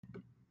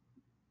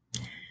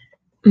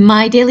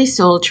My Daily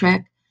Soul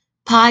Trek,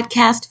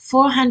 podcast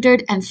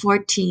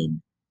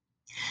 414,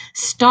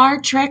 Star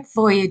Trek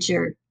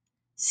Voyager,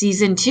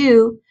 Season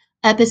 2,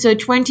 Episode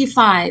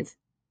 25,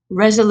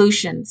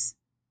 Resolutions.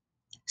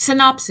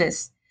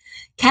 Synopsis: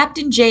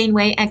 Captain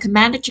Janeway and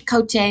Commander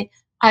Chakotay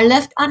are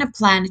left on a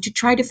planet to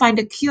try to find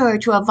a cure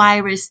to a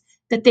virus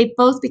that they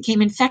both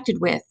became infected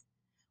with,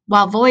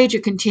 while Voyager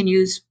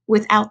continues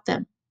without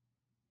them.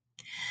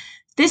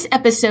 This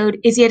episode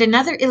is yet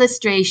another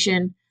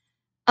illustration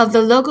of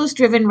the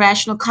logos-driven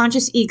rational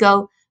conscious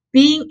ego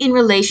being in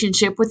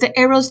relationship with the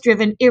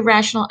eros-driven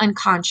irrational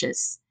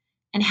unconscious,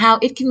 and how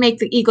it can make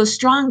the ego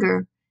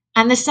stronger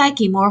and the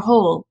psyche more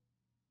whole.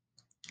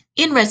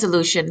 In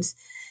Resolutions,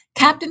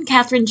 Captain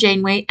Catherine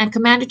Janeway and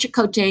Commander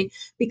Chakotay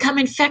become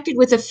infected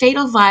with a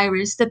fatal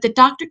virus that the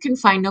doctor can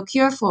find no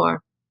cure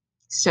for.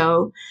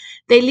 So,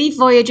 they leave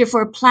Voyager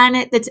for a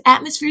planet that's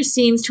atmosphere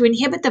seems to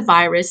inhibit the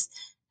virus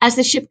as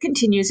the ship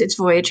continues its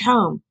voyage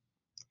home.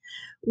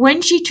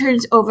 When she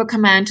turns over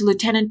command to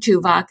Lieutenant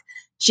Tuvok,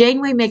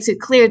 Janeway makes it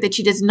clear that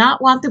she does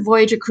not want the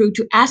Voyager crew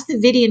to ask the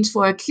Vidians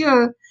for a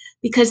cure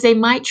because they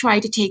might try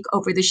to take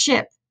over the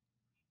ship.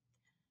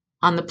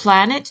 On the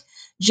planet,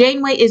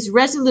 Janeway is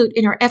resolute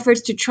in her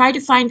efforts to try to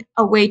find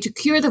a way to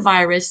cure the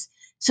virus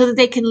so that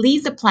they can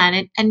leave the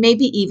planet and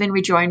maybe even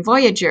rejoin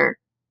Voyager.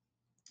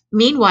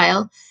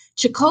 Meanwhile,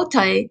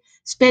 Chakotay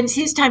spends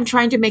his time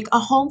trying to make a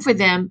home for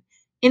them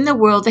in the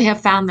world they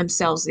have found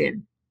themselves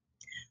in.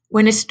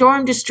 When a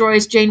storm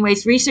destroys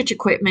Janeway's research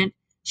equipment,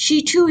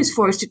 she too is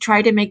forced to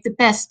try to make the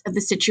best of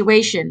the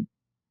situation.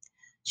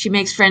 She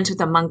makes friends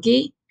with a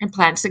monkey and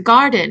plants a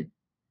garden.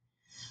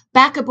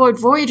 Back aboard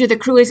Voyager, the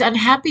crew is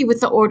unhappy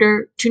with the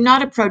order to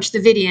not approach the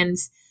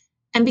Vidians,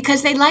 and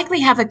because they likely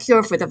have a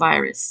cure for the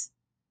virus.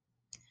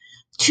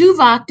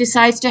 Tuvok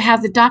decides to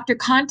have the doctor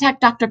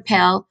contact Dr.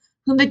 Pell,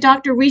 whom the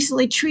doctor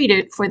recently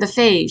treated for the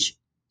phage.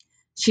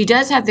 She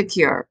does have the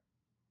cure.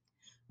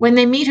 When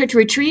they meet her to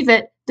retrieve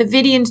it, the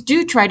Vidians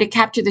do try to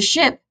capture the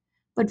ship,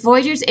 but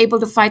Voyager is able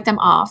to fight them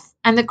off,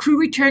 and the crew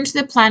returns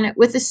to the planet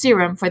with the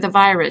serum for the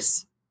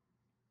virus.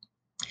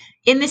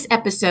 In this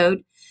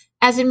episode,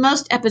 as in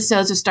most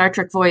episodes of Star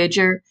Trek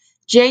Voyager,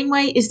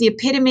 Janeway is the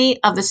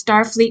epitome of the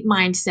Starfleet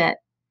mindset.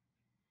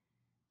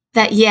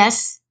 That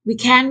yes, we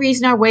can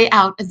reason our way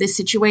out of this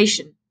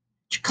situation.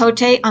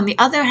 Chakotay, on the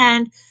other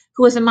hand,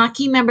 who was a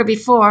Maquis member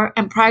before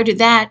and prior to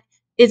that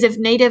is of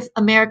Native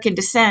American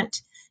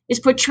descent, is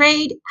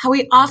portrayed how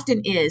he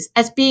often is,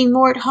 as being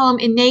more at home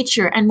in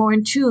nature and more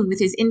in tune with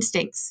his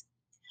instincts.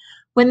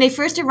 When they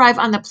first arrive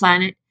on the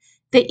planet,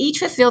 they each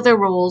fulfill their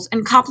roles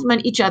and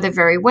complement each other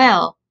very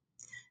well.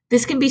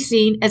 This can be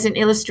seen as an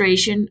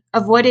illustration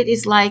of what it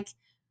is like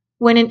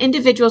when an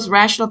individual's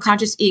rational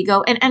conscious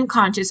ego and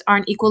unconscious are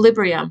in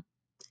equilibrium.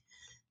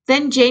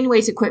 Then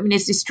Janeway's equipment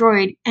is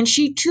destroyed, and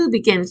she too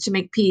begins to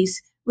make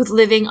peace with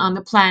living on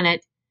the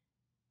planet,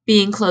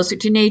 being closer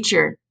to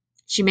nature.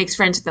 She makes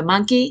friends with the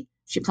monkey,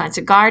 she plants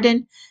a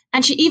garden,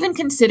 and she even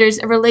considers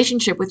a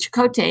relationship with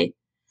Chakotay.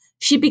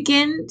 She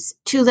begins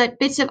to let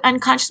bits of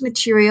unconscious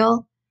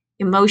material,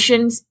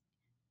 emotions,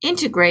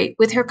 integrate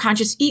with her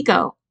conscious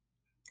ego.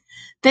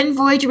 Then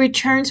Voyager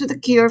returns with a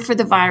cure for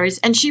the virus,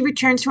 and she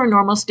returns to her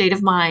normal state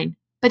of mind.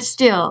 But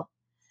still,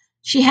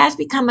 she has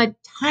become a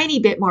tiny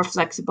bit more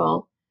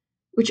flexible,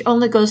 which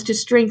only goes to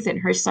strengthen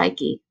her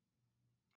psyche.